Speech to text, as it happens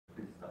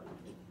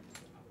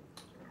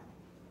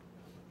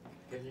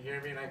Can you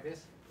hear me like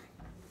this?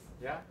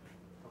 Yeah?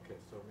 Okay,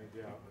 so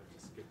maybe I'll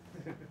just skip.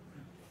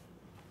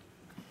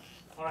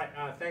 All right,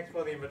 thanks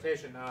for the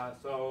invitation.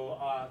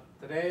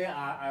 Today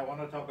I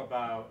want to talk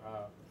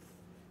about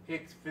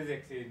Higgs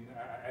physics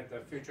at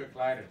the future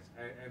colliders.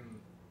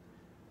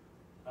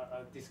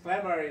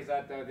 Disclaimer is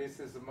that this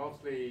is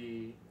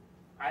mostly,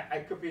 I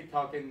could be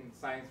talking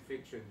science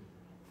fiction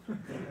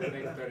in the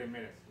next 30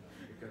 minutes,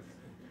 because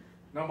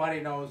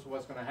nobody knows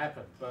what's going to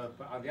happen. But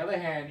on the other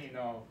hand,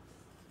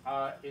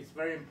 it's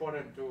very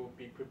important to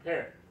be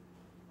prepared.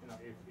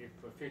 If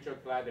a future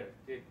collider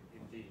did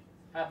indeed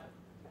happen.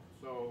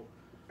 So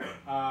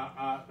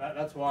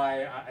that's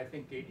why I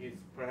think it is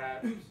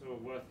perhaps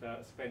worth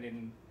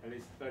spending at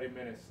least 30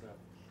 minutes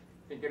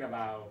thinking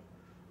about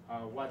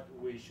what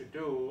we should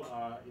do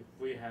if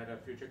we had a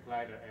future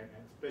collider, and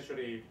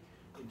especially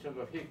in terms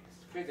of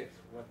Higgs physics,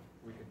 what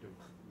we can do.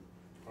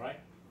 All right.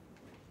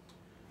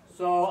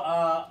 So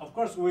of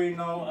course we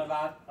know a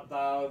lot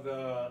about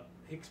the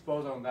Higgs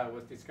boson that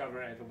was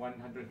discovered at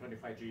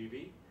 125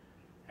 GeV.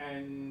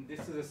 And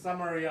this is a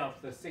summary of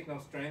the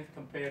signal strength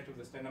compared to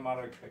the standard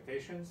model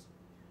expectations.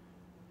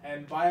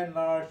 And by and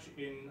large,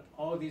 in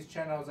all these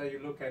channels that you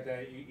look at,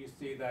 you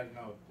see that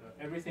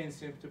everything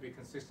seems to be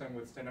consistent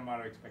with standard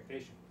model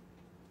expectation,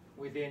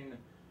 within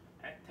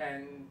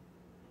 10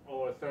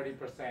 or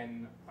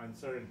 30%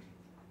 uncertainty.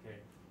 Okay,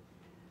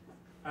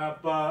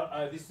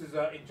 but this is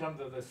in terms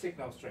of the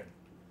signal strength.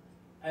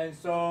 And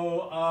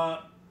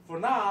so for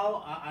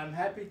now, I'm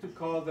happy to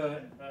call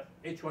the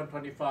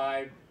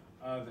H125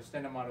 the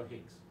standard model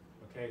Higgs,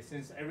 okay,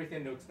 since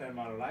everything looks standard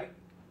model like.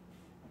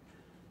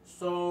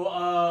 So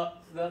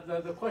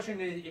the question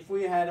is, if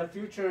we had a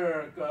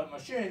future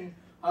machine,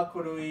 how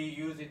could we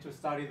use it to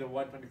study the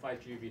 125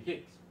 GeV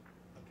Higgs,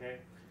 okay?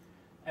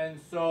 And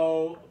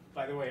so,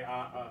 by the way,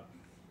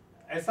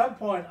 at some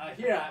point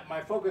here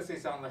my focus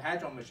is on the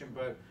hadron machine,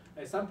 but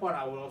at some point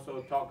I will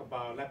also talk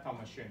about lepton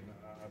machine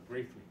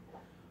briefly.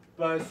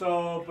 But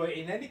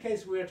in any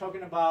case, we are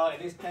talking about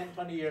at least 10,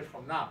 20 years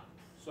from now.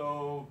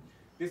 So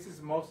this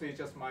is mostly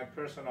just my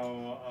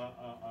personal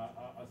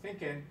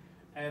thinking,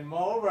 and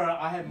moreover,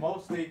 I have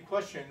mostly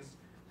questions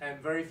and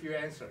very few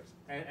answers.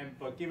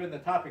 But given the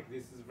topic,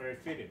 this is very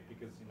fitting,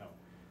 because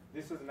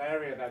this is an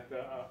area that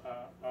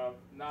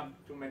not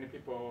too many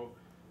people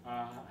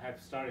have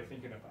started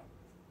thinking about.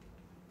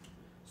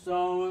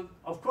 So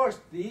of course,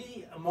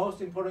 the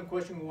most important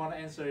question we want to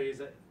answer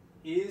is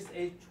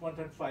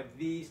H125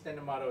 the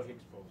standard model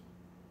Higgs boson?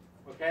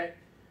 Okay.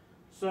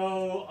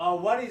 So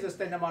what is a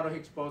standard model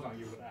Higgs boson,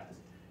 you would ask?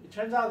 It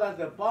turns out that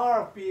the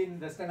bar of being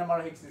the standard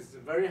model Higgs is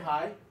very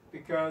high,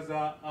 because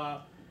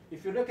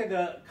if you look at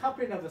the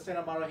coupling of the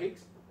standard model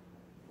Higgs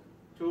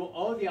to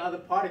all the other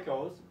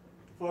particles,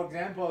 for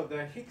example,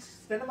 the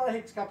standard model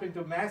Higgs coupling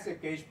to massive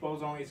gauge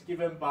boson is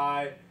given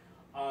by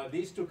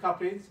these two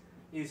couplings,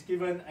 is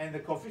given, and the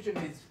coefficient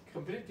is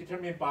completely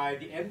determined by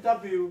the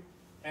MW,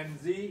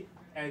 MZ,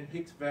 and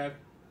Higgs Web,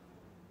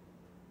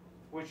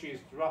 which is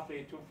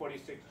roughly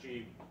 246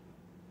 GeV.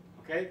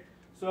 Okay.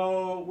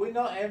 So we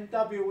know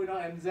MW, we know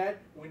MZ,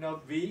 we know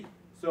V,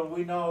 so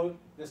we know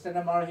the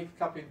standard model Higgs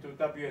coupling to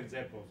W and Z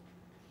bosons.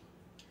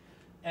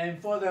 And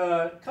for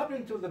the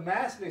coupling to the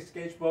massless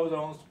gauge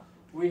bosons,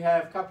 we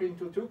have coupling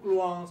to 2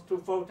 gluons, 2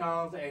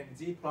 photons, and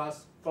Z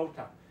plus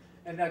photon.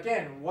 And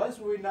again, once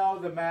we know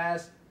the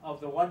mass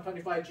of the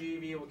 125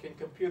 GeV, we can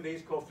compute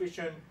these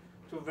coefficients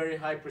to very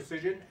high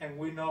precision, and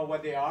we know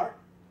what they are.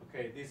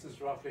 Okay, this is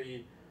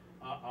roughly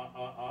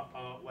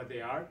what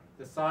they are,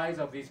 the size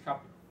of these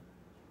couplings.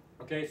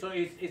 Okay, so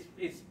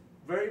it's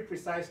very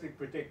precisely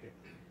predicted.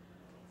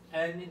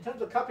 And in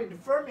terms of coupling to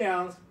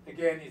fermions,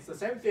 again, it's the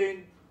same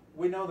thing.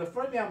 We know the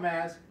fermion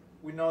mass,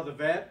 we know the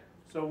Web,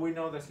 so we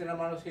know the standard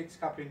model Higgs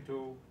coupling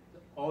to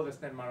all the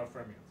standard model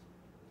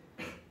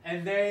fermions.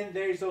 And then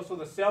there is also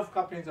the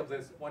self-couplings of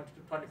this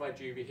 125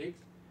 GeV Higgs.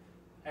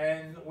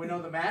 And we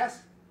know the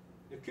mass.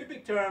 The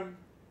cubic term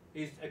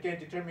is again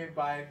determined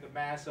by the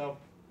mass of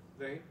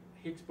the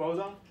Higgs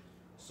boson.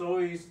 So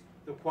is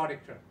the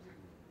quadratic term.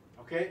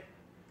 Okay?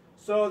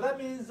 So that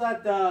means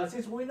that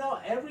since we know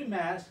every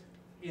mass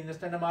in the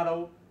standard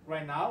model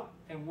right now,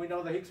 and we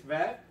know the Higgs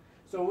Web,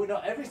 so we know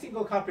every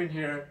single coupling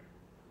here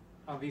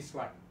on this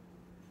slide.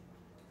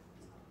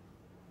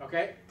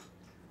 Okay?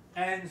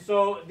 And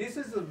so this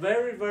is a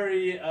very,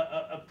 very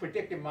a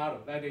predictive model.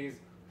 That is,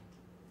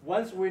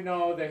 once we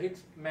know the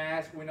Higgs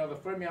mass, we know the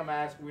fermion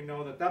mass, we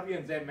know the W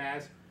and Z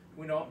mass,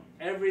 we know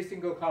every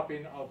single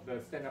coupling of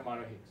the standard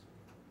model Higgs.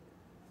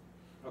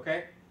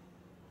 Okay?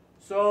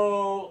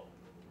 So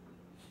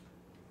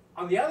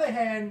on the other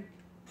hand,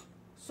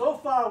 so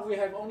far we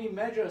have only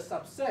measured a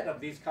subset of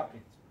these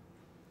couplings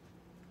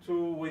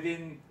to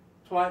within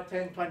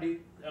 10–20%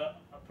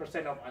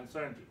 of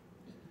uncertainty.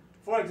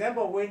 For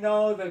example, we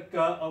know that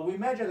we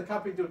measure the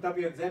coupling to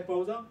W and Z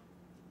boson.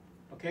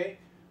 Okay,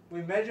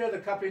 we measure the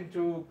coupling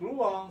to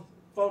gluons,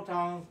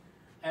 photons,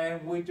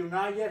 and we do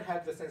not yet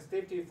have the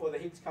sensitivity for the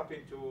Higgs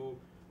coupling to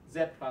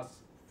Z plus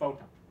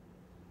photon.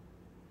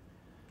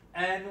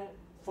 And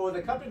for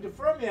the coupling to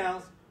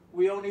fermions,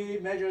 we only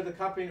measure the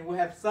coupling. We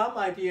have some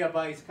idea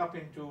about its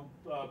coupling to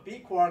B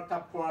quark,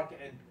 top quark,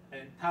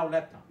 and tau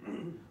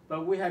lepton.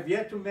 But we have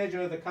yet to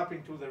measure the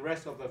coupling to the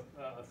rest of the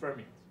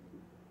fermions.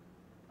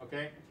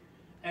 Okay?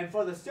 And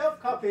for the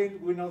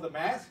self-coupling, we know the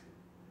mass,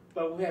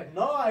 but we have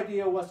no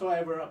idea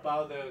whatsoever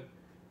about the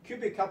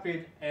cubic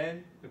coupling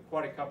and the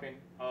quartic coupling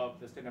of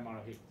the standard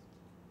model Higgs.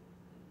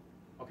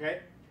 Okay?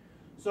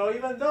 So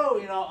even though,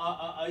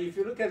 if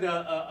you look at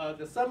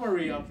the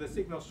summary of the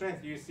signal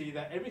strength, you see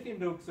that everything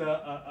looks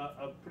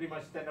pretty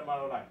much standard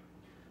model-like.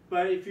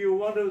 But if you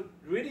want to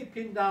really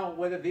pin down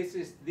whether this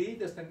is the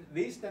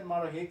standard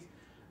model Higgs,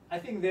 I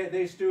think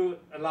there's still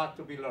a lot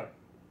to be learned.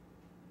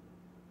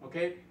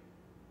 Okay?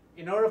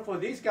 In order for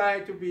this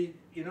guy to be,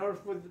 in order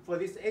for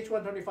this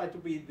H125 to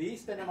be the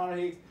standard model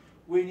Higgs,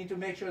 we need to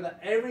make sure that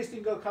every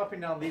single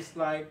coupling on this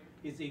slide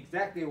is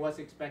exactly what's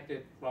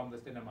expected from the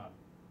standard model.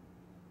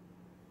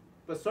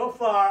 But so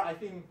far, I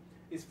think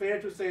it's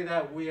fair to say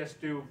that we are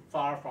still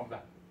far from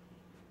that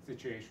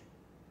situation.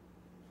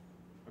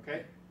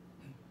 Okay?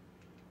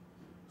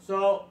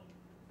 So,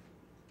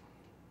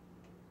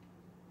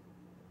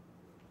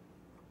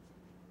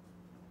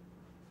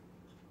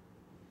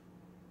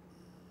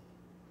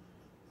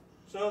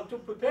 to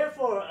prepare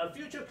for a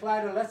future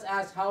collider, let's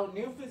ask how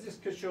new physics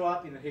could show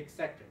up in the Higgs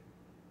sector.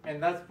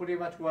 And that's pretty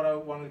much what I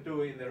want to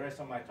do in the rest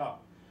of my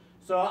talk.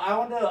 So I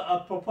want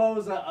to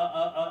propose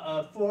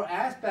 4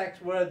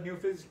 aspects where new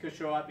physics could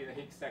show up in the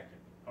Higgs sector.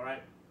 All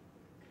right.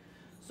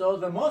 So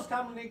the most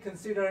commonly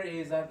considered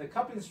is that the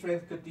coupling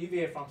strength could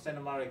deviate from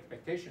standard model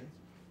expectations.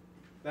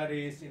 That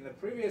is, in the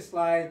previous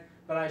slide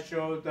that I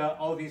showed,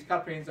 all these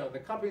couplings, or the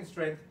coupling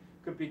strength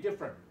could be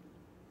different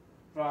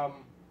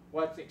from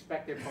what's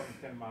expected from the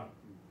standard model.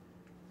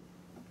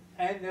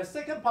 And the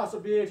second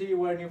possibility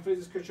where new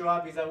physics could show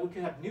up is that we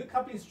could have new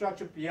coupling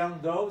structure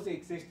beyond those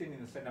existing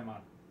in the standard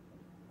model.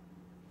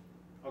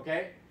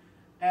 Okay?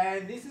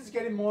 And this is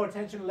getting more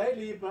attention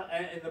lately, but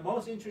and the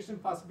most interesting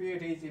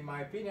possibilities, in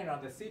my opinion, are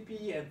the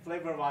CP and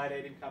flavor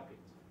violating couplings.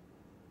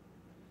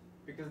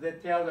 Because they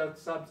tell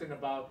us something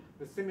about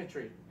the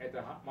symmetry at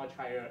a much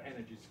higher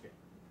energy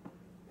scale.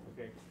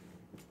 Okay?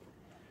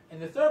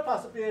 And the third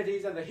possibility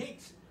is that the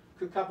Higgs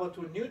could couple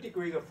to new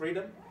degrees of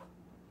freedom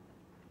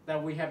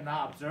that we have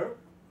not observed.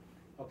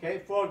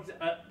 Okay? For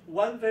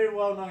one very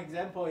well-known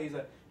example is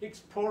a Higgs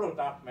polar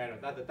dark matter,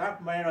 that the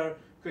dark matter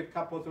could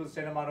couple to the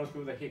standard model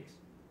through the Higgs.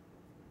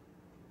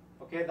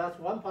 Okay, that's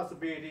one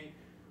possibility.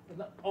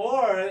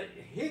 Or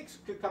Higgs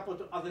could couple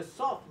to other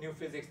soft new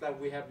physics that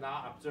we have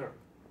not observed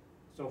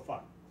so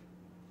far.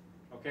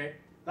 Okay,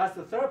 that's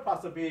the third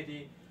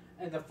possibility.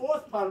 And the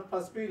fourth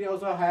possibility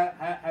also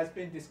has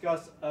been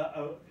discussed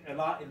a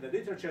lot in the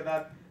literature,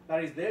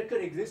 that is, there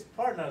could exist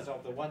partners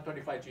of the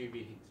 125 GeV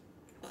Higgs.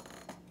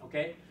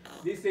 Okay,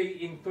 this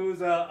includes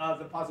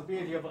the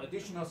possibility of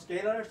additional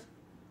scalars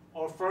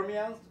or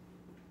fermions.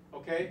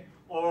 Okay,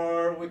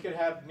 or we could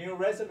have new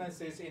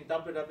resonances in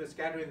WW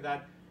scattering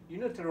that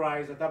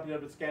unitarize the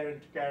WW scattering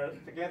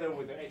together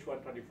with the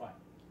H125.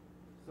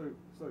 Sorry.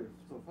 So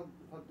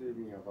what do you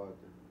mean about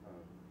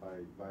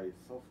by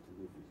soft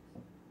new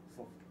physics?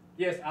 Soft.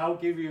 Yes, I'll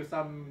give you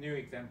some new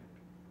examples.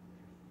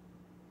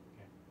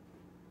 Okay.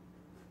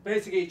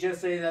 Basically, just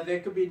say that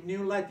there could be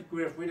new light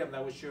degree of freedom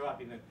that will show up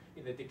in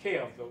the decay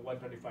of the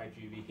 125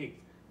 GeV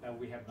Higgs that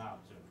we have not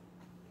observed.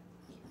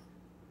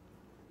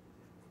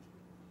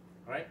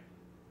 Right?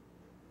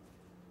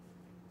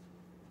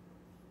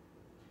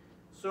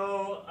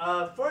 So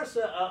first,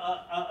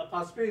 a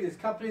possibility is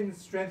coupling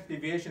strength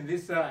deviation.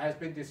 This has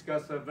been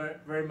discussed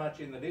very much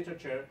in the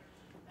literature.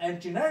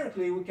 And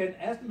generically, we can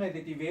estimate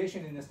the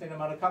deviation in the standard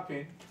model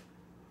coupling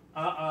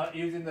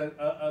using the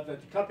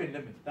decoupling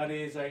limit. That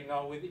is,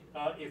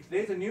 if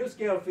there's a new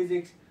scale of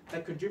physics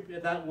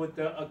that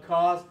would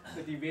cause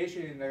the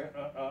deviation in the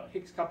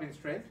Higgs coupling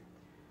strength,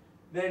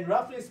 then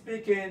roughly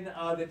speaking,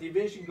 the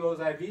deviation goes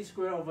IV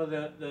squared over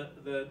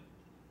the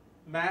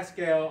mass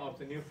scale of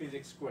the new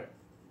physics squared.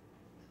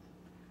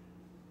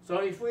 So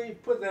if we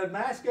put the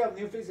mass scale of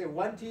new physics at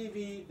 1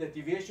 TeV, the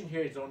deviation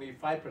here is only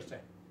 5%.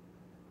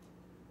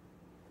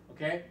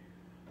 Okay?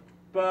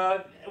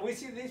 But we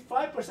see this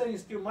 5%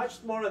 is still much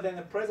smaller than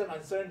the present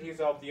uncertainties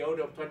of the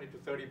order of 20 to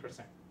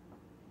 30%.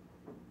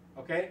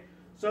 Okay?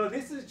 So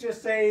this is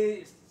just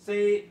this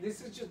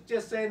is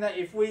just saying that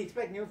if we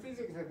expect new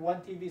physics at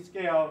 1 TeV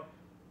scale,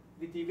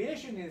 the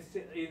deviation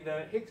in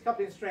the Higgs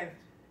coupling strength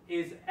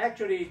is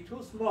actually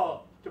too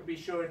small to be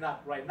showing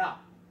up right now.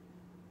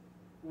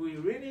 We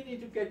really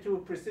need to get to a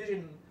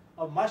precision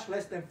of much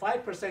less than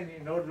 5%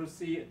 in order to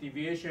see a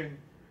deviation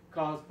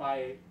caused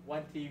by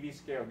 1 TeV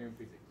scale new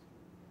physics.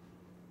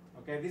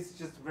 Okay, this is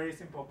just a very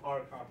simple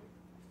power coupling.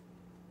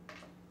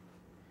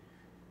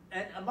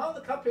 And among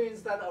the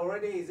couplings that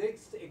already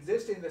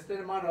exist in the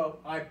standard model,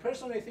 I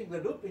personally think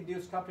the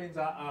loop-induced couplings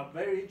are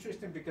very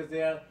interesting because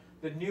they are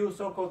the new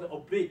so-called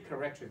oblique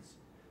corrections.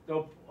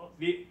 The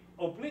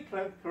oblique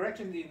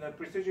corrections in the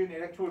precision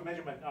electrode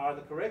measurement are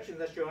the corrections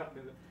that show up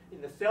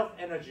in the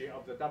self-energy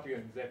of the W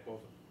and Z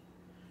boson.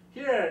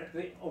 here,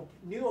 the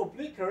new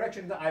oblique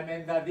corrections, I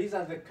mean that these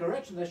are the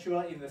corrections that show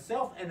up in the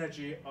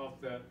self-energy of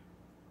the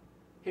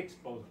Higgs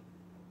boson.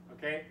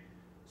 Okay?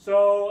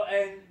 So,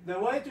 and the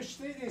way to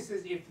see this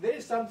is if there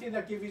is something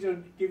that give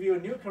you a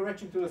new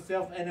correction to the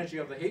self-energy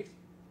of the Higgs,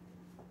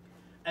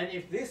 and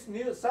if this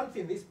new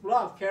something, this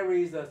block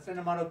carries a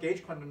standard model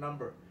gauge quantum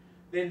number,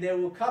 then they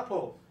will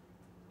couple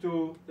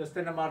to the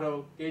standard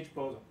model gauge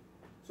boson.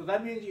 So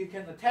that means you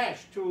can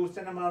attach to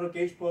standard model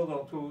gauge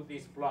boson to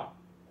this block.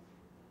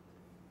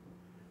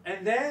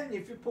 And then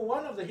if you put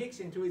one of the Higgs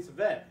into its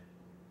web,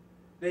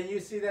 then you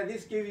see that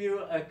this gives you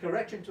a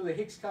correction to the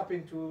Higgs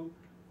coupling to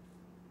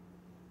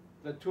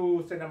the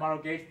two standard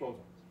model gauge bosons.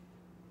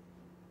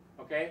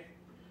 Okay?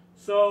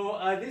 So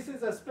this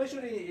is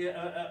especially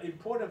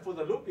important for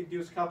the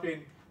loop-induced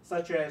coupling,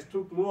 such as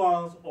two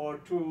gluons or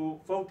two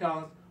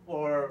photons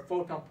or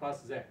photon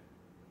plus Z.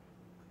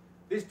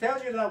 This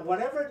tells you that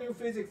whatever new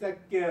physics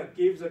that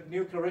gives a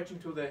new correction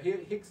to the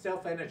Higgs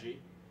self-energy,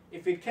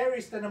 if it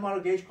carries standard model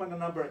gauge quantum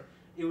number,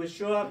 it will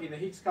show up in the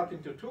Higgs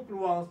coupling to two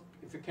gluons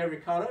if you carry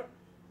color,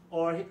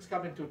 or Higgs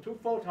coupling to two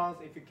photons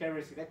if it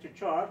carries electric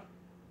charge,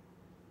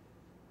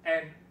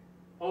 and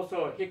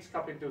also Higgs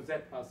coupling to Z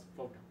plus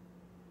photon.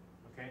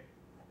 Okay?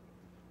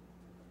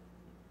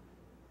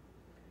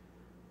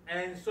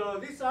 And so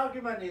this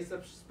argument is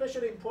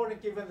especially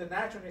important given the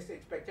naturalist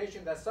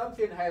expectation that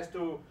something has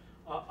to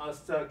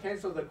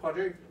cancel the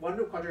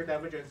one-loop quadratic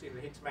divergence in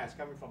the Higgs mass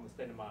coming from the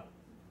standard model.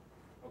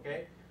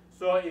 Okay?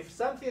 So if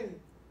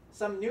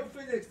some new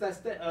physics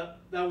that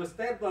will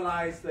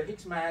stabilize the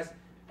Higgs mass,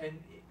 and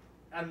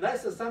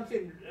unless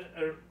something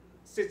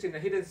sits in a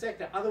hidden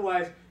sector,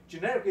 otherwise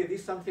generically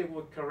this something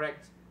would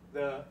correct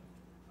the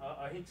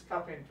Higgs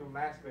coupling to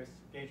massless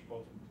gauge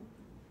boson.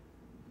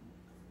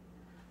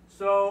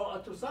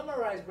 So to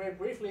summarize very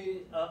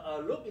briefly,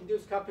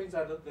 loop-induced couplings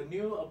are the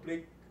new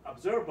oblique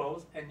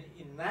observables, and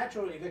in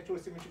natural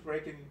electrosymmetry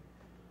breaking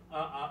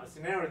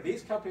scenario,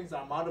 these couplings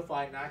are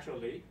modified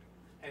naturally,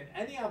 and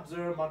any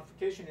observed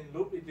modification in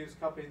loop-induced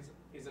couplings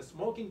is a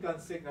smoking gun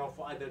signal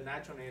for either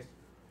naturalness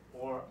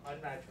or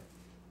unnatural.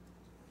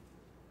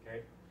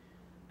 Okay,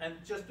 and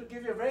just to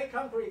give you a very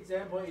concrete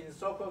example, in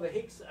so-called the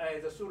Higgs,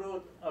 the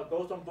pseudo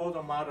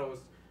boson models,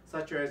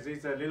 such as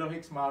these little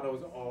Higgs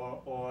models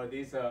or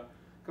these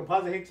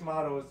composite Higgs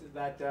models,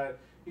 that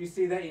you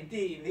see that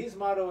indeed in these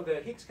models the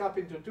Higgs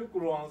coupling to two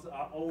gluons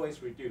are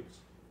always reduced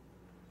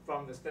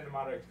from the standard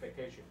model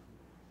expectation.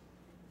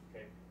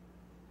 Okay.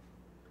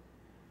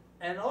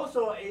 And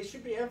also it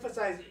should be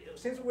emphasized,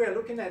 since we are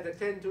looking at the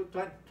 10 to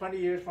 20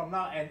 years from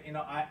now, and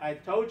I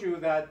told you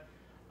that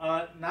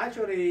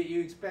naturally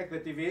you expect the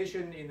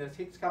deviation in the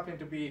Higgs coupling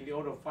to be in the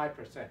order of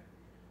 5%.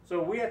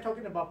 So we are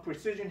talking about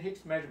precision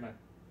Higgs measurement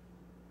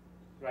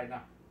right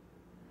now.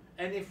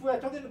 And if we are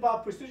talking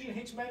about precision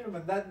Higgs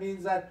measurement, that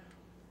means that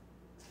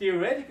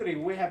theoretically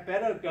we have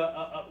better,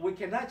 we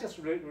cannot just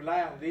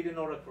rely on leading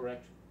order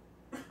correction.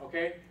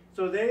 Okay?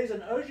 So there is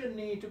an urgent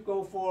need to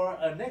go for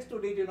a next to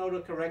leading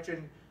order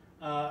correction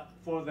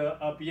for the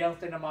beyond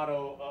standard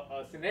model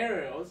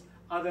scenarios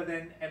other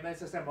than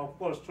MSSM. Of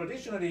course,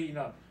 traditionally,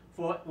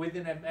 for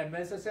within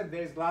MSSM,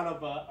 there is a lot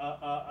of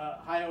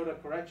high order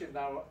corrections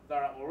that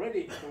are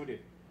already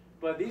included.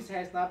 But this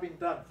has not been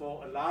done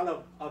for a lot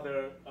of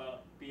other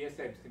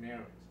BSM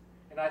scenarios.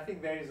 And I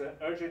think there is an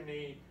urgent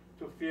need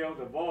to fill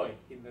the void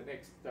in the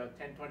next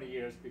 10, 20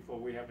 years before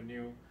we have a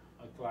new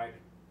collider.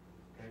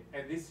 Okay?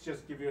 And this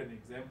just gives you an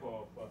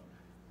example of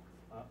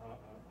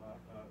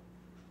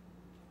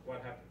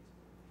what happens.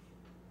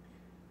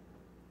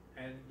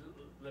 And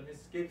let me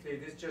skip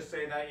this, just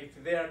say that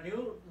if there are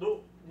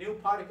new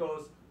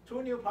particles,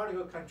 two new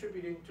particles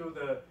contributing to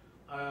the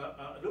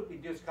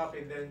loop-induced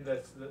coupling, then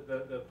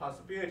the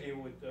possibility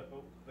with the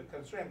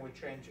constraint would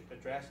change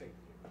drastically.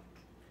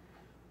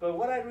 But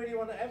what I really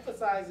want to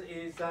emphasize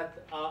is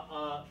that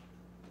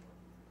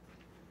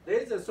there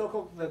is a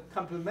so-called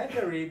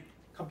complementarity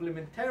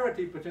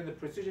between the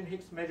precision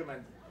Higgs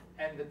measurement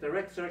and the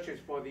direct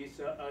searches for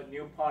these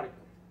new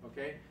particles.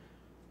 Okay.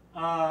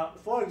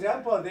 For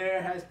example,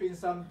 there has been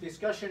some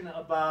discussion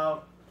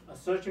about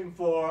searching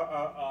for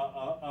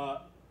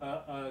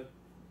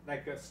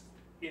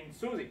in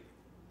SUSY,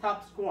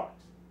 top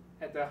squarks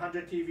at the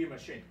 100 TeV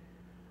machine.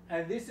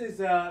 And this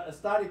is a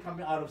study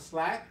coming out of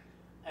SLAC,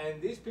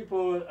 and these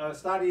people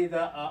studied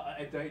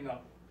at the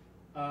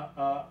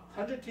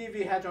 100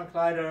 TeV hadron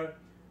collider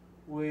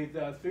with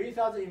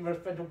 3,000 inverse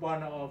phantom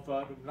bond of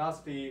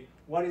luminosity.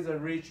 What is a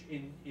reach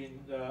in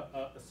the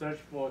search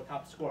for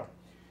top squark?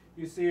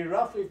 You see,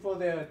 roughly for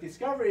the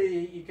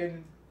discovery, you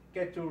can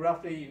get to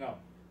roughly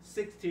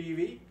 6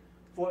 TeV.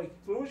 For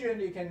exclusion,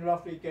 you can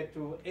roughly get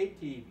to 8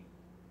 TeV.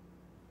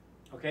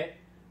 Okay,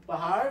 but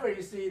however,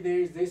 you see there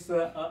is this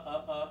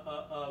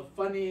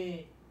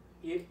funny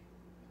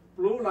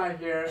blue line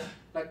here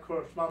that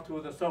corresponds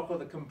to the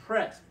so-called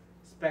compressed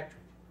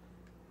spectrum.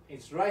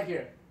 It's right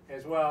here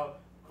as well,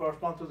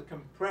 corresponds to the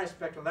compressed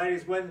spectrum. That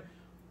is when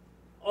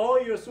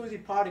all your SUSY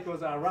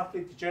particles are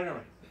roughly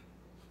degenerate.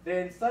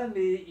 Then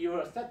suddenly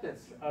your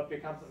acceptance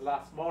becomes a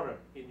lot smaller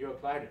in your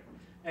collider.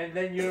 And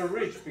then your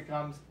reach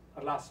becomes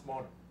a lot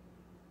smaller.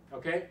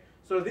 Okay,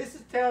 so this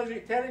is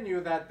telling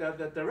you that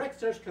the direct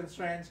search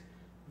constraints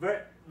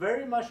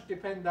very much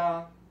depend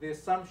on the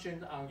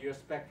assumption on your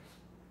spectrum.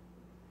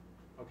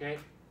 Okay,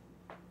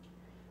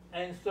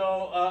 and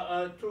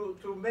so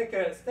to make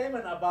a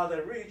statement about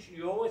the reach,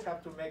 you always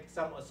have to make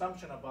some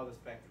assumption about the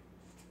spectrum.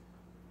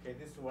 Okay,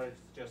 this is what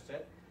it's just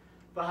said.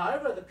 But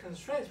however, the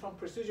constraints from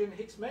precision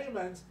Higgs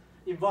measurements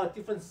involve a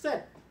different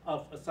set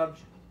of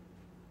assumptions.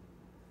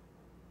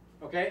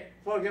 Okay,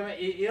 for example,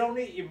 it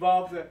only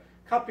involves the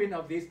coupling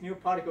of this new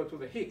particle to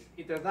the Higgs.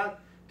 It does not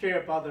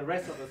care about the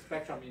rest of the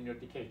spectrum in your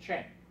decay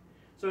chain.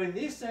 So in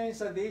this sense,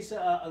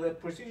 the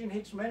precision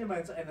Higgs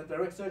measurements and the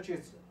direct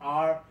searches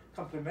are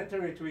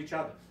complementary to each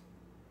other.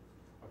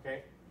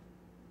 Okay.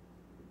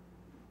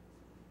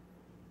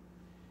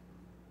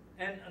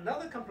 And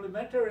another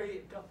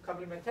complementarity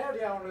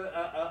I want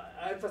to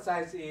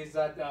emphasize is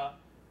that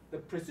the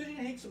precision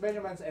Higgs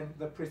measurements and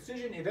the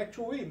precision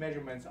electroweak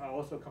measurements are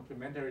also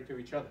complementary to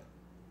each other.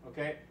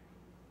 Okay.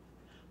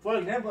 For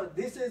example,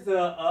 this is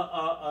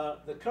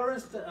the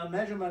current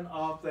measurement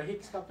of the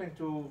Higgs coupling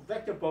to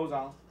vector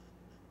bosons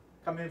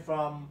coming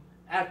from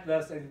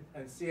ATLAS and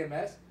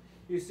CMS.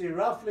 You see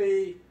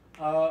roughly,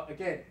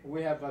 again,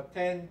 we have a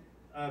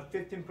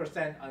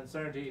 15%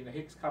 uncertainty in the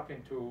Higgs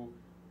coupling to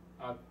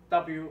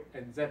W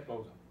and Z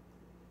boson.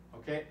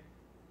 Okay?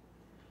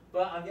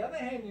 But on the other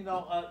hand,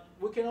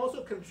 we can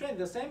also constrain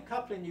the same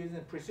coupling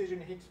using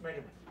precision Higgs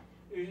measurement,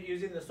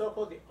 using the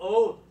so-called the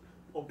old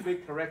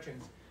oblique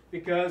corrections,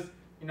 because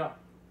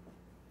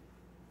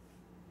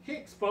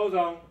Higgs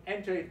boson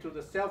enter into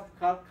the self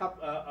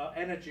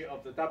energy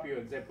of the W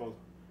and Z boson.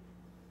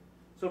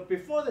 So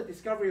before the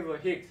discovery of the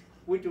Higgs,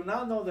 we do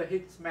not know the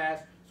Higgs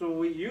mass, so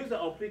we use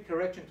the oblique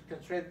correction to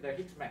constrain the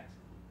Higgs mass,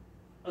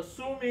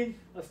 assuming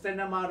a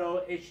standard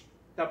model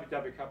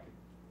HWW coupling.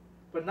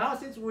 But now,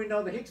 since we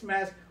know the Higgs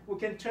mass, we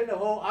can turn the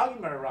whole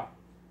argument around.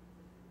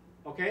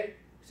 Okay?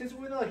 Since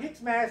we know the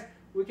Higgs mass,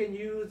 we can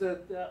use the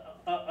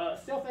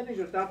self-energy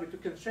of W to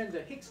constrain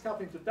the Higgs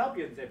coupling to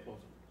W and Z boson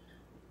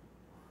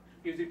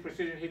using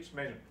precision Higgs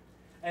measurement.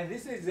 And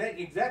this is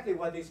exactly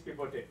what these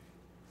people did.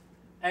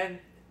 And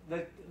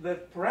the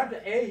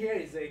parameter A here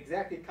is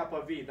exactly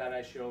kappa V that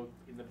I showed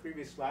in the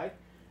previous slide.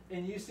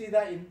 And you see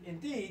that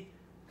indeed,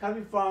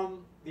 coming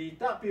from the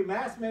W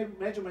mass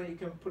measurement, you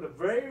can put a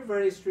very,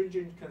 very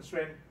stringent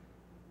constraint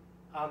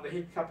on the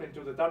Higgs coupling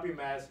to the W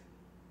mass.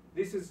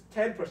 This is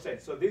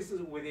 10%, so this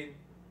is within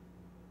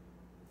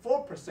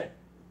 4%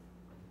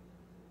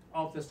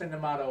 of the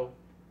standard model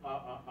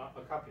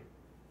coupling.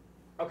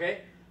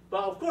 Okay,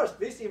 but of course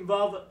this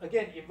involve a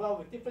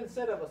different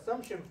set of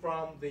assumptions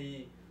from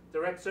the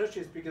direct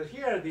searches, because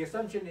here the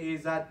assumption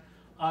is that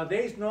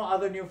there is no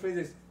other new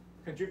physics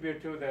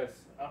contribute to this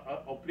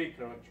oblique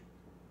correction.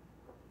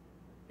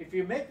 If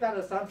you make that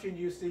assumption,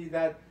 you see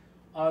that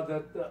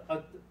the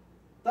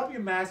W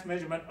mass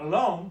measurement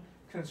alone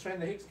constrain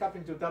the Higgs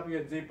coupling to W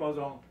and Z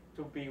boson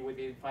to be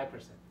within 5%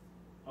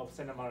 of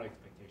standard model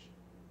expectation.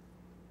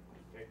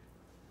 Okay.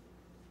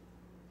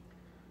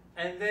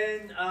 And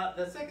then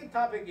the second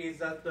topic is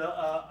that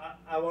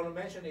I want to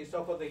mention is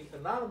so-called the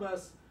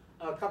anonymous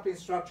coupling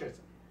structures.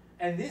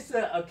 And this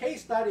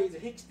case study is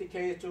Higgs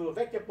decay to a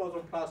vector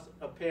boson plus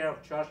a pair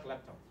of charged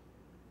leptons.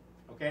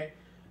 Okay.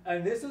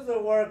 And this is the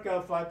work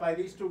by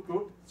these two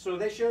groups. So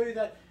they show you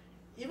that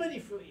even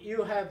if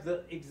you have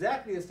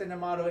exactly the standard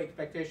model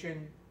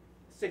expectation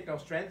signal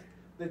strength,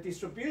 the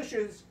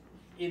distributions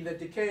in the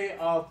decay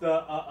of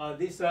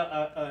this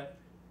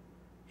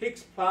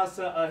Higgs plus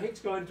Higgs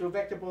going to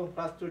vector boson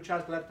plus two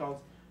charged leptons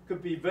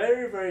could be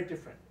very, very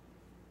different.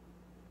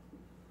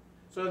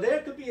 So there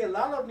could be a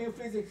lot of new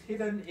physics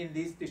hidden in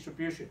these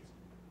distributions.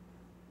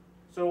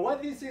 So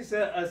what this is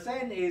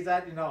saying is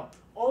that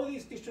all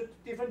these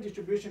different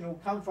distributions will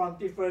come from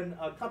different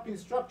coupling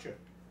structure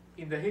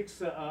in the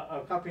Higgs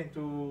coupling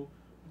to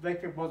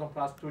vector boson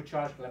plus two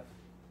charged leptons.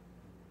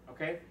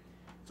 Okay,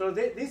 so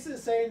this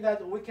is saying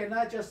that we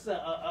cannot just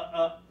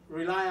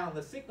rely on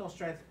the signal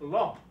strength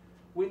alone.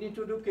 We need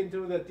to look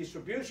into the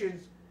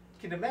distributions,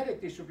 kinematic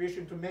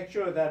distribution, to make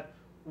sure that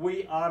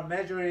we are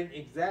measuring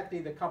exactly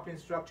the coupling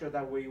structure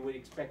that we would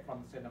expect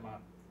from the standard model.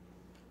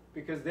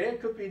 Because there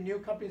could be new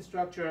coupling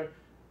structure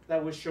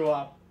that will show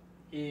up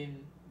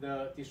in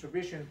the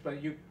distributions,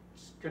 but you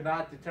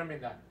cannot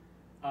determine that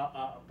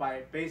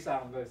based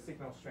on the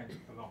signal strength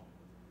alone.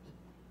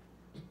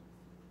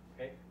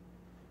 Okay.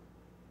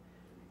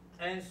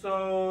 And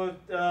so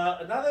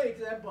another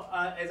example,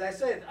 as I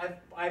said,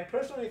 I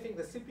personally think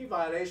the CP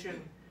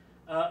violation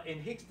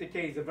in Higgs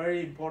decay is a very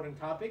important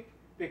topic,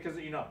 because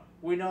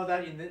we know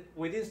that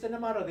within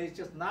standard model there's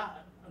just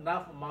not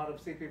enough amount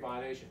of CP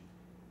violation.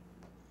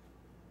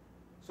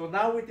 So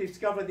now we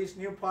discover this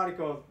new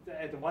particle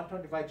at the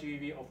 125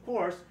 GeV. Of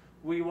course,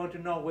 we want to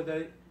know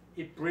whether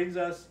it brings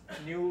us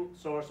a new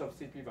source of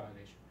CP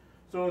violation.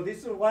 So this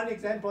is one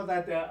example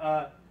that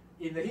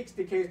in the Higgs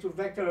decay to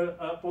vector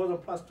boson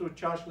plus two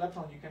charged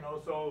lepton, you can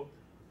also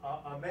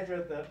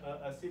measure the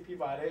CP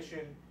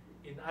violation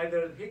in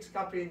either Higgs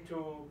coupling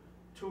to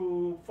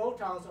two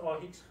photons or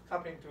Higgs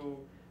coupling to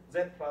Z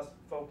plus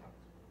photons.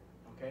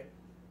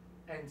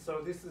 And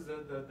so this is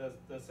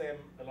the same,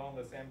 along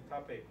the same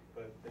topic,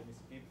 but let me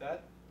skip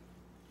that.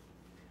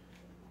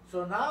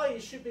 So now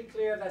it should be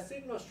clear that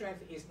signal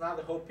strength is not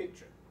the whole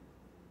picture.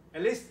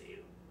 At least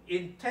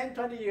in 10,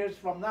 20 years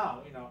from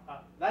now,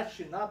 that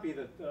should not be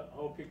the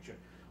whole picture.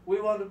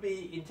 We want to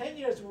be, in 10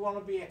 years, we want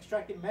to be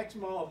extracting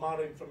maximum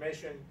amount of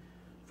information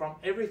from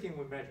everything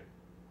we measure,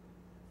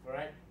 all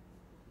right?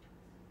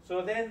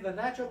 So then the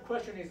natural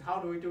question is, how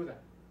do we do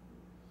that?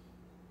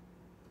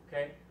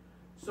 Okay,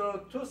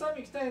 so to some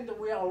extent,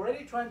 we are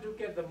already trying to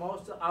get the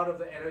most out of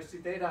the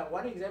LHC data.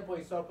 One example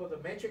is so-called the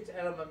matrix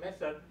element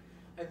method,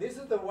 and this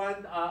is the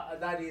one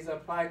that is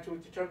applied to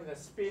determine the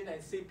spin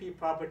and CP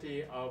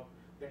property of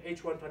the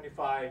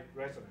H125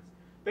 resonance.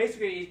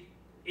 Basically,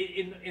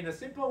 in a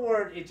simple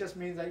word, it just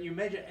means that you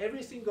measure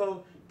every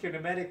single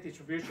kinematic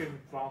distribution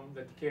from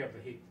the decay of the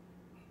Higgs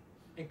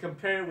and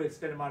compare with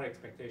standard model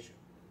expectation.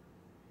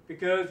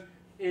 Because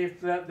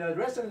if the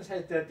resonance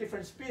has a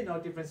different spin or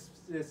different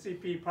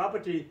CP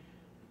property,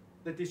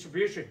 the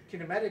distribution,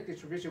 kinematic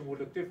distribution, will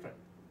look different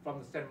from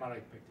the standard model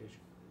expectation.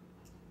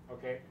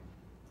 Okay,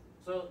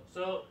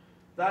 so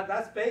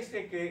that's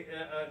basically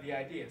the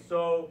idea.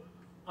 So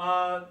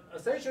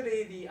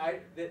essentially,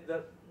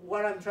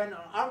 what I'm trying to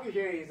argue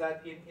here is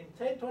that in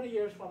 10, 20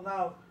 years from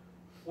now,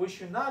 we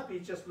should not be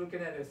just looking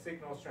at a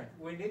signal strength.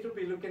 We need to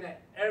be looking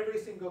at every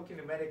single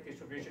kinematic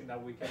distribution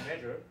that we can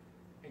measure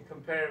and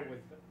compare with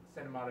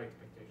standard model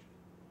expectation.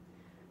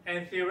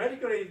 And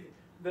theoretically,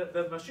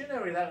 the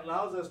machinery that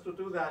allows us to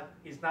do that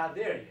is not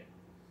there yet.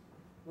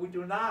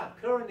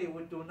 Currently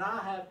we do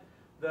not have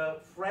the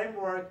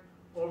framework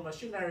or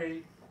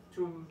machinery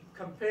to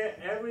compare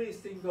every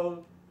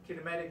single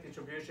kinematic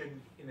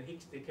distribution in the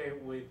Higgs decay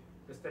with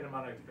the standard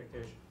model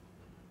expectation.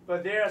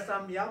 But there are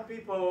some young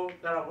people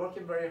that are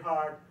working very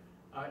hard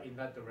in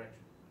that direction.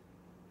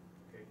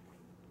 Okay.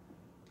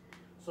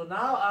 So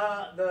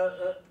now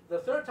the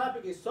third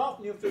topic is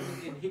soft new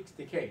physics in Higgs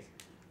decays.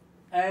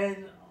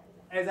 And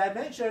as I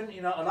mentioned,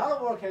 a lot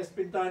of work has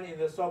been done in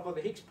the so-called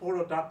Higgs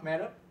polar dark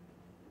matter.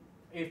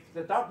 If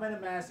the dark matter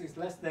mass is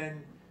less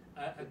than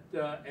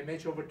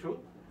mh/2,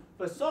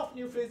 but soft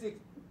new physics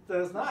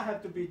does not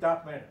have to be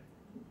dark matter.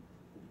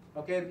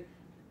 Okay,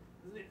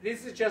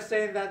 this is just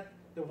saying that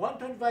the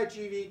 125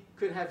 GeV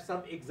could have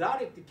some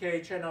exotic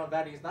decay channel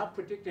that is not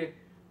predicted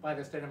by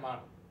the standard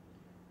model.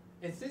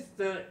 And since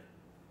the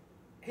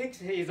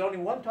Higgs is only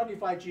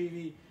 125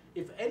 GeV,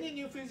 if any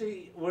new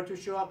physics were to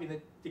show up in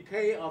the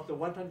decay of the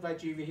 125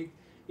 GeV Higgs,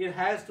 it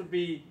has to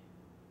be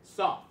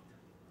soft.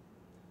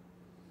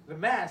 The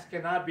mass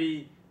cannot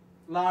be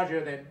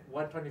larger than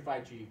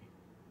 125 GeV.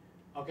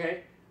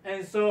 Okay,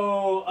 and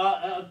so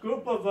a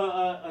group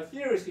of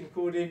theorists,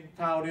 including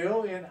Tao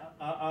Liu, and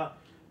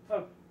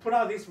put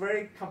out this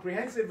very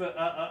comprehensive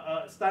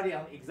study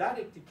on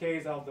exotic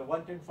decays of the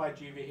 125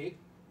 GeV Higgs.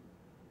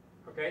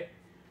 Okay,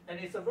 and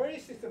it's a very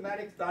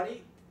systematic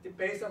study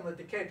based on the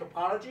decay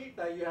topology,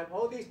 that you have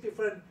all these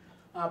different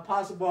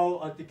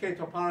possible decay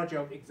topology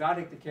of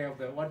exotic decay of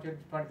the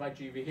 125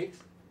 GeV Higgs.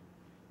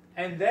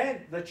 And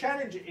then the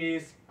challenge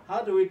is,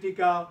 how do we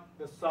dig out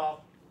the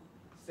soft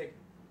signal?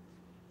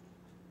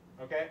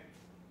 Okay?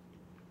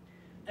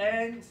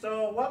 And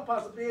so one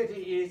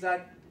possibility is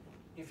that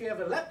if you have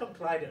a lepton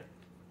collider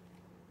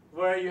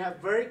where you have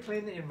very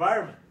clean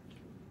environment,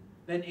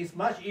 then it's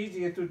much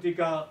easier to dig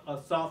out a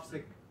soft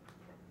signal.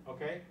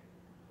 Okay?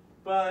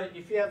 But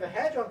if you have a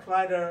hadron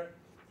collider,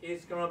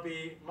 it's going to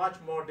be much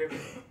more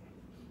difficult.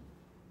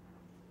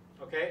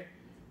 Okay?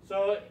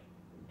 So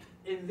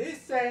in this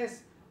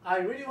sense, I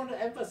really want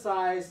to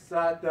emphasize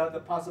that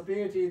the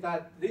possibility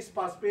that this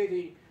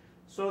possibility,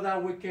 so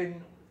that we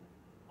can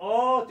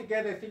all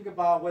together think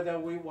about whether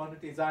we want to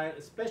design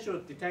a special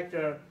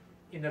detector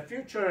in the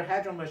future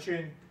hadron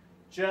machine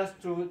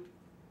just to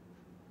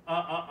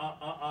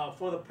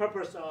for the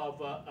purpose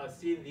of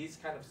seeing these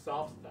kind of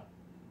soft stuff.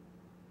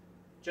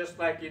 Just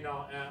like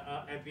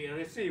at the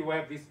LHC, we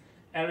have this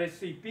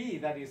LHC-B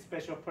that is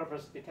special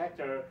purpose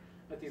detector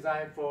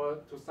designed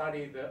to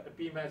study the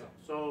B meson.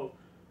 So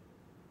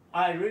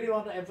I really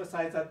want to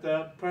emphasize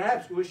that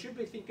perhaps we should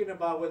be thinking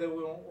about whether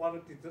we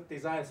want to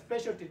design a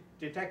special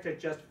detector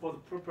just for the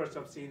purpose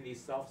of seeing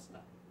these soft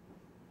stuff.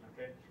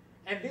 Okay,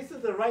 and this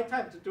is the right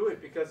time to do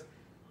it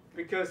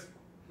because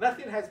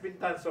nothing has been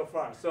done so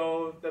far.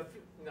 So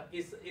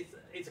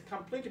it's a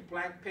completely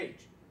blank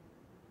page,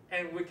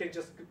 and we can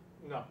just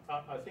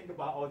think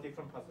about all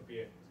different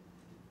possibilities.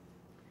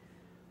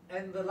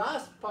 And the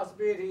last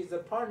possibility is the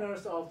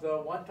partners of the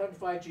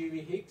 125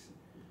 GeV Higgs.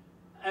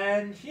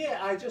 And here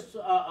I just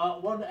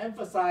want to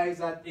emphasize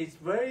that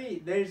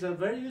there's a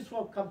very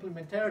useful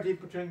complementarity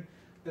between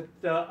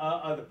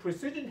the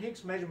precision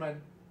Higgs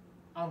measurement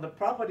on the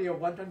property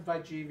of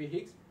 125 GeV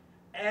Higgs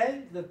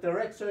and the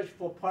direct search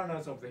for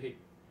partners of the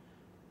Higgs.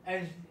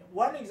 And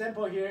one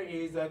example here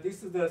is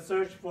this is the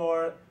search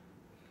for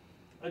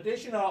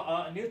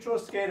additional neutral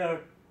scalar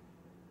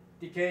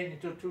decaying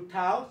into 2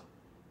 taus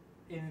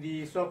in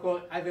the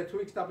so-called either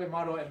 2XW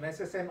model and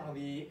SSM on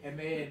the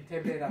MA and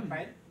 10 data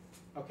plane.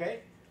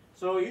 Okay,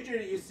 so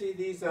usually you see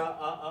these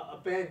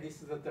band.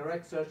 This is a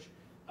direct search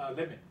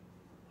limit.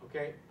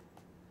 Okay.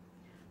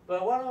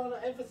 But what I want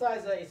to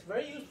emphasize that it's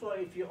very useful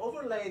if you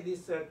overlay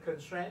this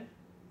constraint,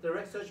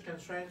 direct search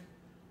constraint,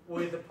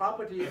 with the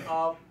property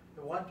of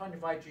the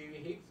 125 GeV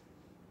Higgs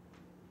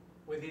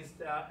with this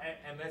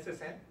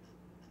MSSN.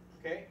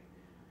 Okay.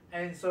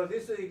 And so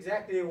this is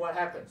exactly what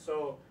happens.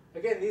 So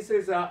again, this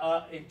is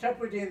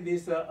interpreting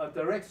this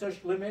direct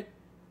search limit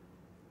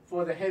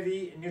for the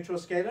heavy neutral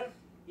scalar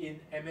in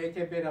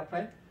MA10 beta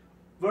plane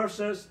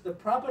versus the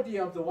property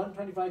of the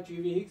 125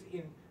 GeV Higgs.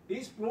 In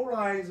these blue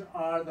lines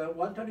are the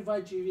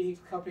 125 GeV Higgs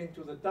coupling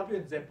to the W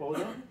and Z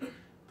boson.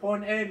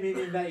 Point A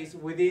meaning that it's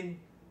within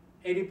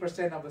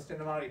 80% of the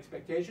standard model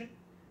expectation.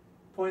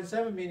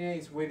 0.7 meaning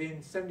it's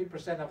within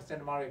 70% of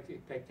standard model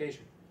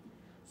expectation.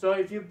 So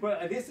if you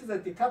put, this is a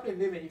decoupling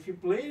limit. If you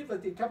believe the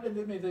decoupling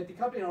limit, the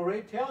decoupling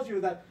already tells you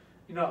that,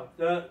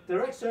 the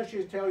direct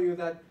searches tell you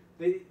that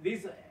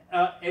these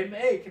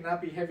MA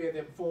cannot be heavier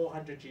than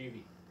 400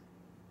 GeV.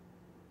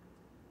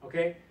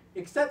 Okay,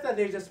 except that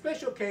there's a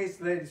special case,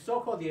 the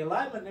so-called the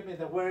alignment limit,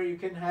 where you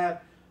can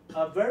have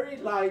a very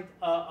light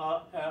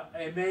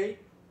MA,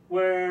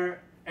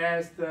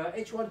 whereas the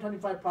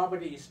H125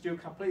 property is still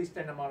completely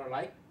standard model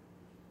light,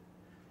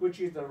 which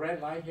is the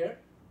red line here.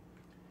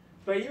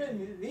 But even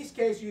in this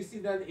case, you see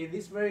that in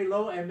this very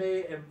low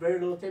MA and very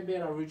low 10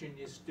 beta region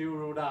is still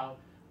ruled out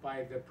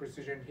by the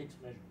precision Higgs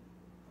measure.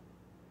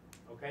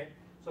 Okay,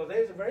 so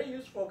there's a very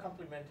useful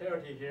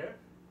complementarity here.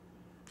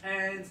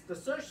 And the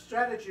search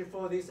strategy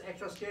for this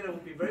extra scalar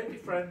will be very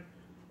different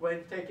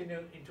when taking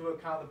into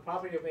account the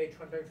property of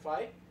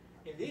H125.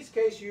 In this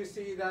case, you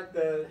see that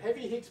the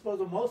heavy Higgs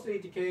boson mostly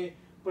decay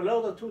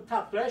below the 2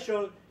 top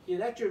threshold.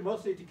 It actually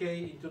mostly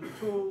decay into the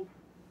 2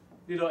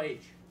 little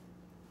h.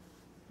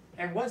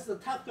 And once the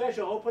top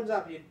threshold opens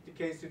up, it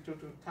decays into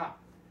 2 top.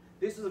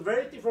 This is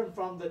very different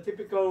from the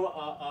typical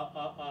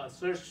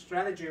search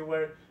strategy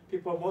where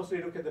people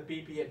mostly look at the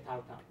BB and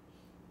tau top.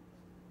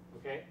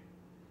 Okay?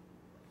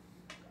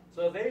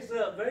 So there's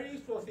a very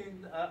useful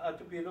thing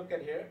to be looked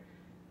at here.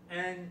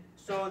 And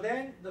so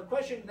then the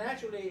question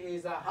naturally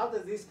is how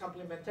does this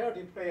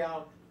complementarity play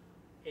out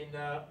in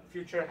the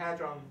future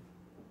hadron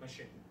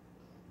machine,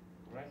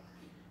 right?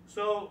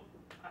 So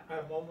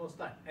I'm almost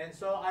done. And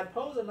so I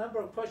posed a number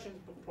of questions,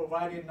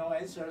 provided no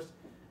answers.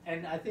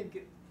 And I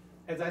think,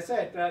 as I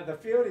said, the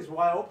field is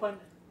wide open.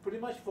 Pretty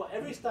much for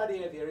every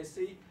study at the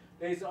RSC,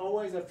 there is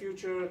always a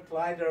future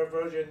collider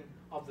version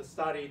of the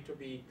study to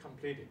be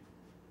completed.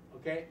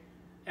 Okay?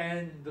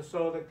 And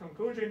so the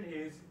conclusion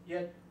is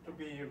yet to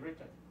be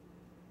written.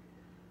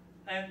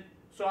 And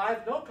so I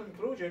have no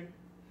conclusion.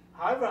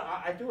 However,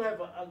 I do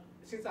have,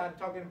 since I'm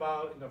talking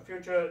about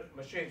future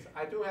machines,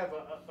 I do have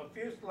a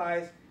few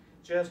slides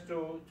just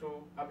to,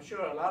 I'm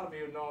sure a lot of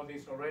you know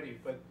this already,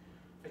 but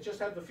I just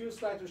have a few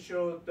slides to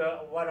show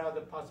what are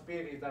the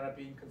possibilities that are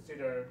being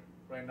considered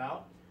right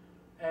now.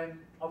 And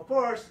of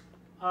course,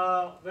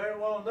 very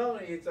well known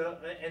is,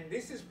 and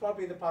this is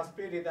probably the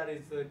possibility that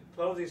is the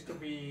closest to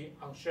be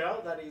on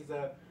shell, that is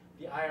the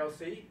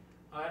ILC.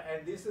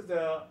 And this is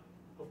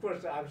of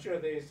course, I'm sure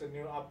there is a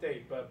new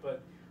update,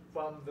 but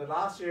from the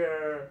last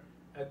year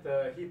at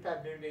the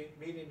HEPAP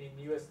meeting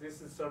in US,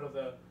 this is sort of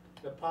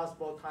the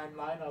possible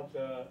timeline of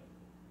the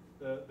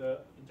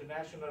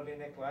International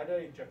Linear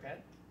Collider in Japan.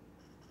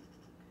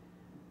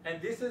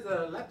 And this is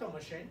a lepton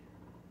machine.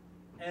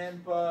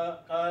 And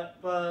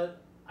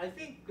but I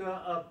think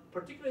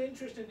particularly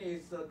interesting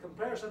is the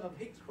comparison of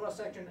Higgs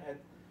cross-section at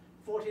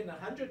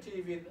 1400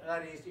 TeV,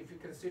 that is if you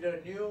consider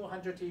a new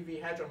 100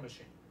 TeV hadron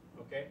machine,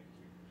 okay?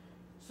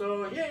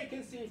 So here you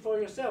can see for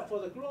yourself, for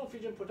the gluon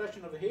fusion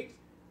production of the Higgs,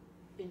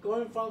 in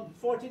going from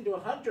 14 to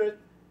 100,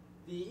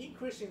 the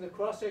increase in the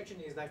cross-section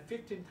is like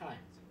 15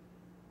 times,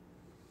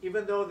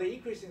 even though the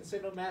increase in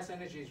central mass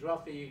energy is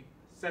roughly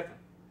 7,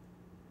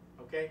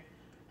 okay?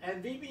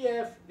 And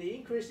VBF, the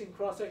increase in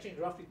cross-section is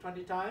roughly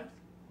 20 times.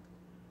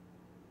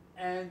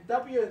 And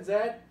W and Z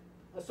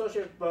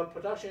associated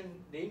production,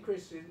 the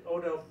increase is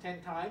order of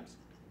 10 times.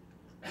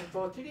 And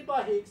for TD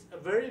bar Higgs, a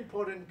very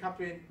important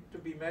coupling to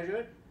be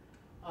measured,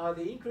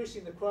 the increase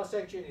in the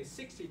cross-section is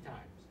 60 times.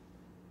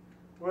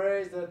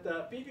 Whereas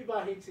the BB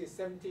bar Higgs is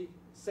 17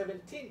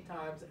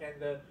 times, and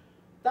the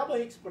double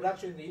Higgs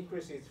production, the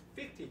increase is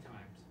 50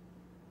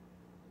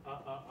 times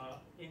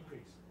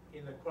increase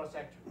in the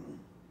cross-section.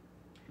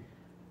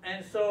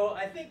 And so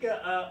I think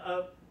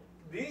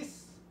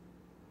this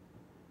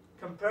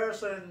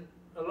comparison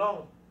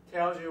alone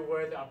tells you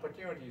where the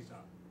opportunities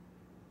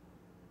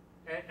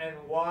are, and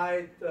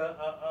why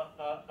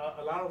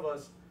a lot of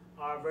us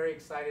are very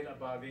excited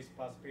about this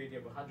possibility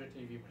of a 100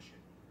 TeV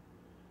machine.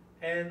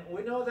 And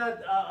we know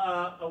that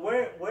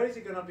where is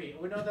it going to be?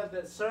 We know that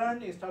the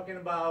CERN is talking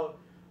about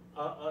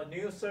a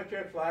new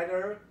circular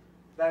collider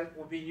that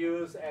will be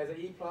used as an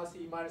E+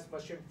 E-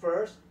 machine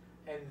first,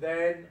 and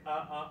then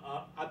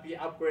be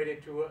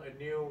upgraded to a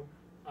new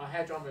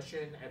hadron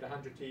machine at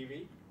 100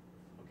 TeV.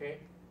 Okay.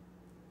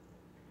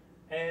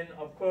 And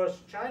of course,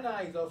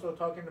 China is also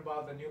talking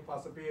about the new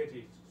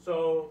possibilities.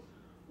 So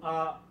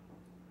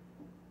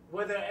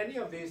whether any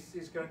of this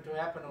is going to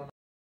happen or not,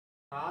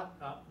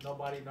 not,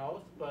 nobody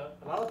knows, but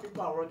a lot of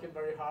people are working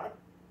very hard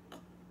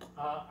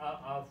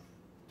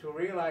to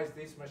realize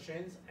these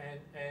machines,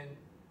 and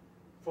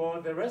for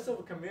the rest of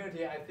the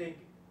community, I think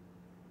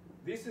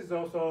this is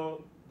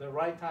also the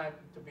right time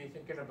to be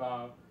thinking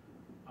about,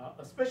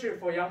 especially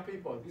for young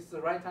people, this is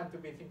the right time to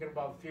be thinking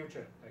about the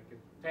future, like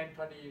 10,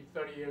 20,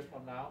 30 years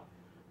from now.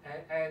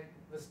 And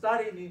the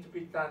study needs to be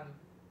done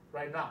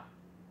right now,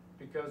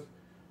 because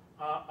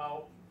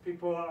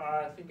people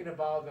are thinking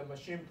about the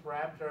machine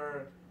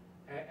parameter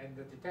and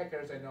the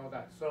detectors and all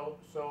that. So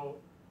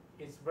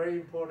it's very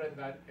important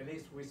that at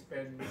least we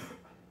spend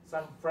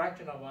some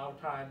fraction of our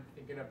time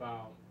thinking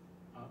about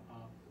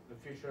the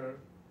future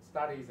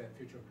studies and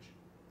future machines.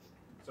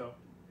 So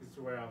this is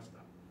where I'll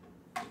stop.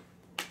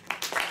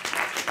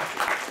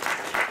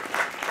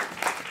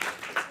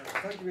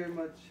 Thank you very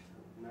much.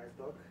 Nice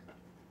talk.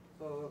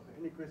 So,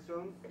 any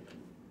questions? Just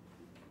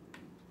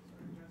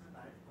a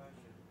nice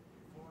question.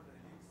 Before the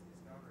Higgs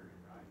discovery,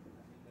 right?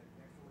 I mean, the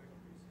actual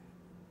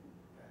increasing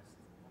test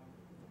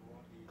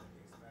won't be the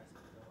Higgs mass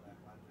below that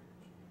 100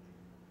 GeV.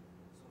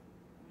 So,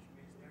 which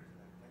means there's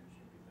an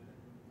tension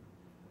between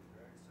the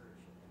direct search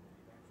and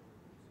the actual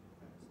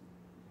increasing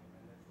test.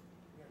 And then,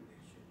 in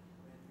addition,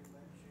 when you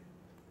mentioned,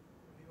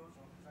 people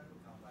try to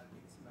combine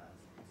Higgs mass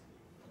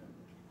with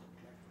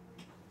the actual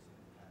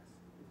increasing test,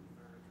 it's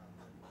very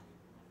content with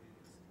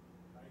physics.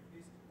 Like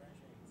this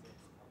dimension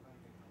exists, how come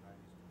you can combine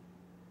these two?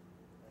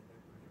 And then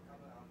when you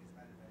come on this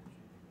kind of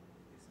dimension,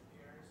 it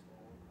disappears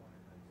or what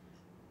happens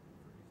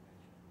for this tension?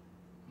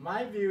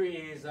 My view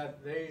is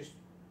that there is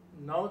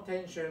no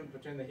tension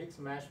between the Higgs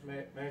mass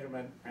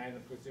measurement and the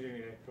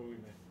precision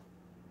electromeasurement.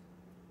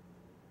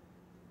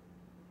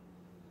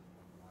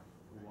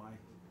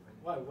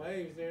 Why? Why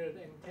is there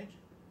any tension?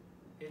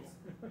 It's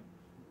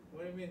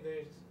what do you mean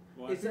there's?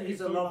 Well,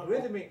 it's a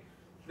logarithmic.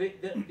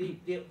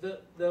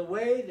 The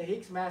way the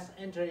Higgs mass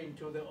enter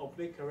into the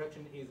oblique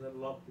correction is a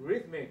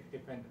logarithmic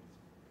dependence.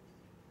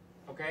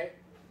 Okay?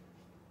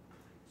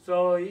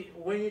 So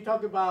when you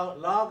talk about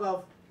log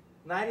of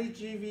 90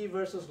 GeV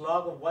versus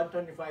log of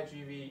 125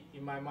 GeV,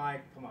 in my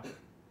mind, come on,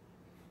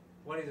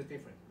 what is the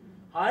difference?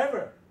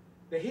 However,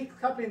 the Higgs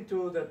coupling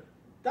to the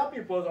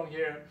W boson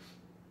here,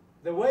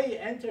 the way it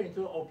enters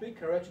into oblique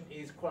correction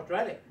is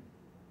quadratic,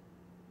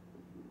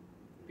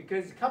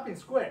 because it's coupling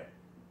square.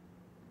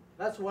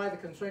 That's why the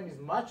constraint is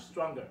much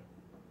stronger.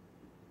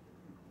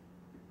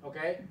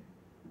 Okay?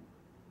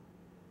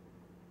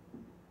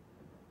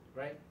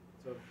 Right?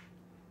 So.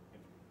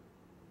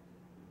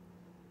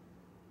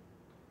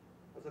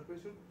 Other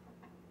question?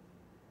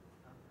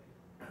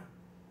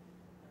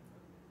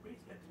 Please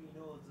let me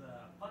know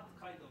what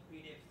kind of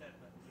PDF set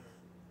that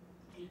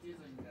it is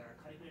in the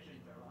calibration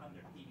in the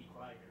 100 dB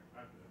collider,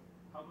 and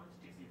how much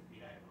this is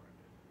reliable.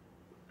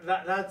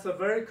 That's a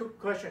very good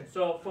question.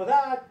 So for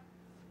that,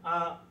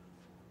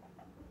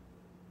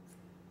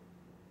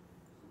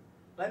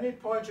 let me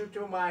point you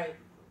to my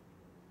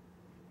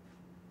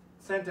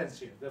sentence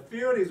here. The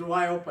field is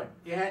wide open.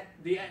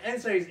 The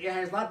answer is it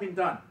has not been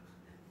done.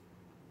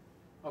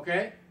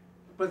 Okay?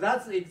 But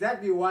that's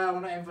exactly why I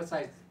want to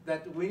emphasize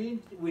that we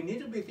need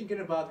to be thinking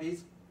about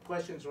these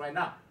questions right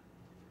now.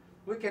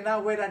 We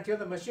cannot wait until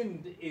the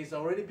machine is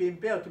already being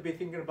built to be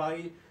thinking about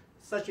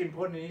such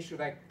important issue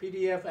like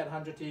PDF at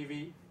 100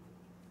 TeV,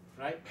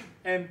 right?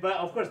 But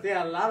of course, there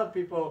are a lot of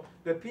people,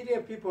 the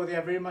PDF people, they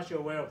are very much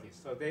aware of this.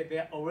 So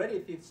they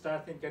already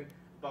start thinking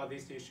about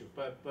this issue.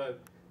 But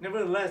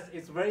nevertheless,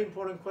 it's a very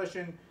important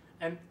question.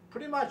 And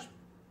pretty much,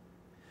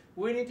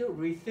 we need to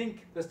rethink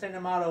the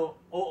standard model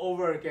all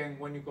over again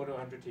when you go to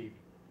 100 TeV.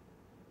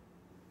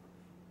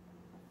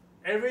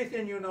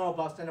 Everything you know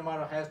about standard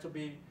model has to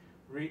be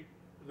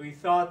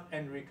rethought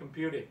and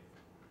recomputed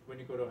when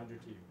you go to 100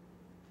 TeV.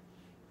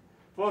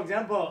 For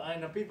example,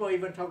 people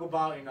even talk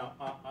about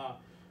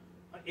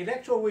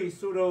electroweak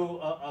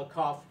pseudo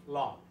Coff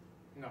log.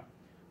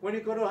 When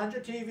you go to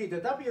 100 TeV, the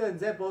W and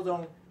Z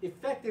boson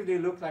effectively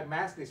look like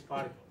massless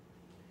particles.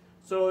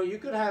 So you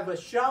could have a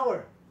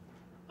shower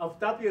of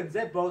W and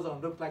Z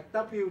boson look like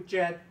W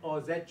jet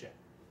or Z jet.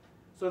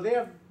 So they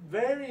are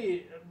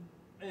very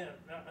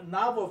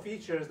novel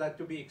features that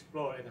to be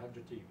explored at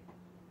 100 TeV.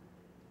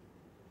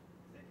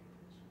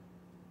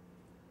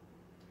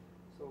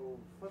 So,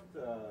 what's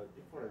the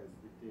difference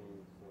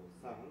between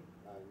Sun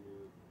and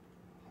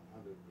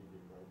 100 TeV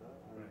collider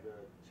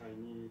and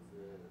Chinese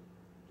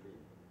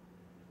dream?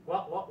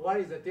 What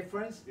is the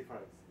difference?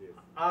 Difference, yes.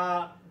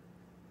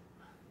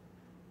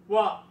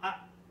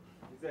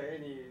 Is there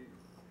any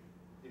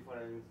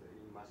difference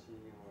in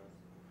machine or?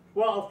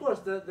 Well, of course,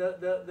 the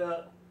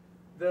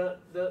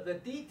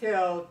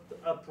detailed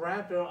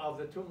parameter of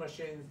the two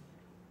machines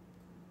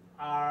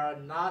are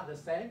not the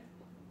same.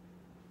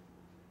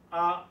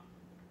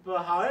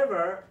 But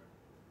however,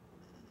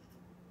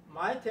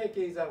 my take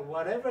is that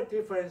whatever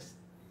difference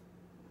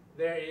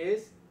there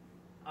is,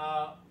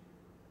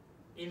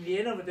 in the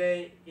end of the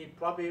day, it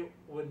probably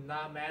would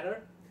not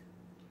matter.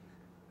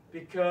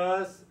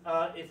 Because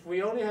if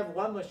we only have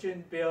one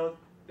machine built,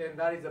 then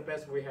that is the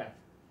best we have.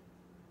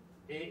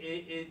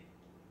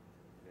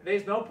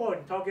 There's no point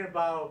in talking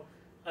about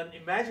an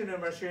imaginary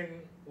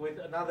machine with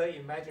another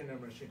imaginary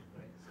machine,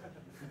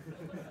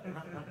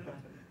 right?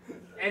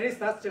 At least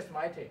that's just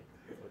my take.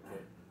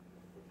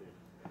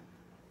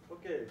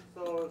 Okay,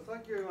 so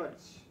thank you very much.